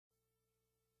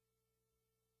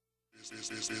This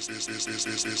is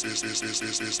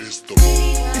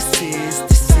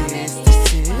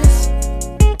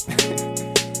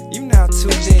You now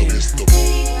tuned in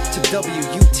to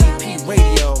WUTP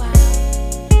Radio.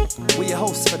 We're your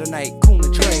hosts for the night, Coon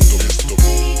and Dre.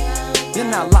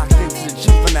 You're now locked into the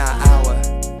Juvenile Hour.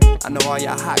 I know all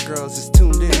y'all hot girls is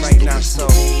tuned in right now, so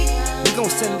we're gonna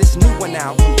send this new one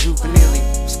out from Juvenile.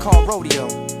 It's called Rodeo.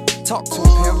 Talk to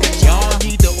him, y'all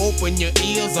need to open your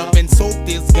ears up and soak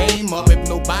this game up. If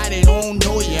nobody don't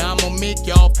know you, I'ma make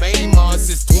y'all famous.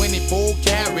 It's 24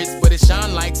 carats, but it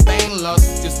shine like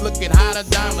stainless. Just look at how the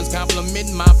diamonds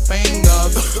compliment my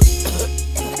fingers.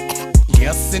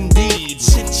 Yes indeed,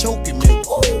 shit choking me.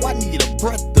 Oh, I need a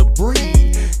breath to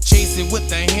breathe. Chase it with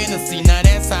the Hennessy, now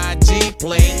that's how G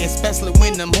play. Especially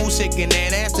when them hoes shaking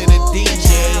that ass to the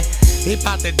DJ. They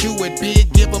bout to do it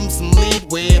big, give them some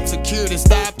leadway. Security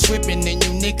stop tripping and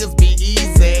you niggas be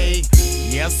easy.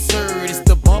 Yes sir, it's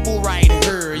the bubble right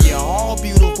here. You're all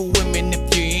beautiful women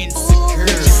if you're insecure.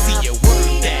 Let me see you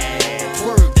work that,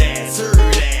 sir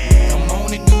that. Come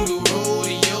on and do the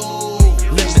rodeo.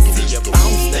 Let me see you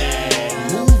bounce that,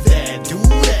 move that, do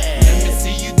that. Let me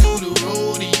see you do the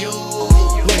rodeo.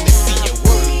 Let me see you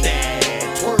work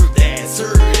that,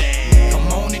 sir that. Come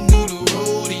on and do the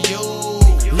rodeo.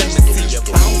 Let me see you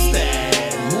bounce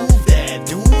that, move that,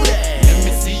 do that. Let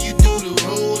me see you do the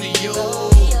rodeo.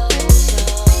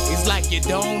 It's like you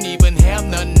don't even have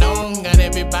nothing on. Got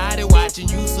everybody watching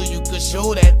you so you could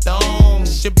show that thong.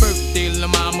 It's your birthday, la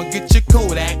mama, get your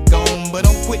Kodak on. But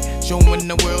don't quit showing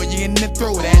the world you in the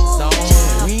throw that song.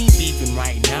 We ain't beefing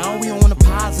right now, we on a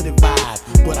positive vibe.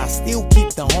 But I still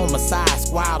keep the homicide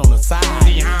squad on the side.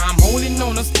 See how I'm holding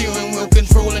on the steering wheel,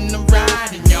 controlling the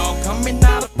ride. And y'all coming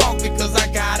out of pocket cause I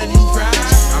got it in drive.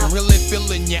 I'm really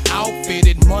feeling your outfit,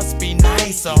 it must be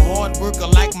nice. A hard worker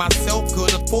like myself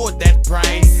could afford that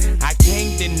price. I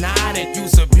can't deny that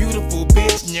you's a beautiful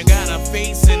bitch. And you got a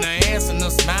face and an ass and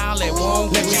a smile that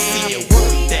won't. Let me see you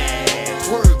work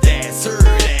that, sir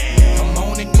that. Come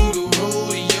on and do the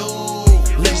rodeo.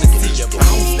 Let me see you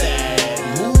bounce that,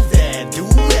 move that, do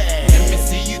that. Let me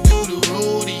see you do the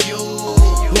rodeo.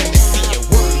 Let me see you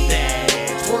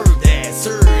work that,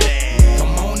 sir that.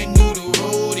 Come on and do the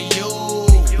rodeo.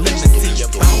 Let me see you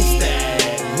bounce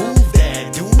that, move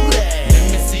that, do that. Let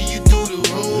me see you do the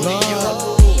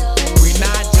rodeo. We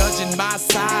not judging by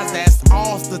size, that's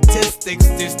all statistics.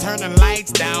 Just turning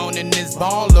lights down in this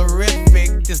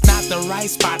ballerific. It's not the right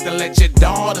spot to let your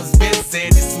daughters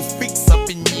visit. There's some freaks up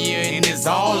in here and it's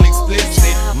all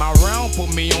explicit. My round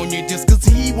put me on you just cause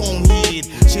he won't hit.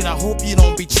 Shit, I hope you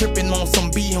don't be tripping on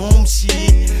some be home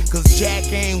shit. Cause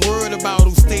Jack ain't worried about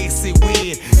who Stacy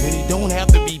with. And he don't have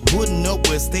to be putting up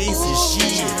with Stacy's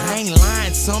shit. I ain't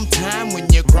lying, sometime when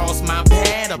you cross my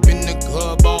path up in the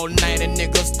club all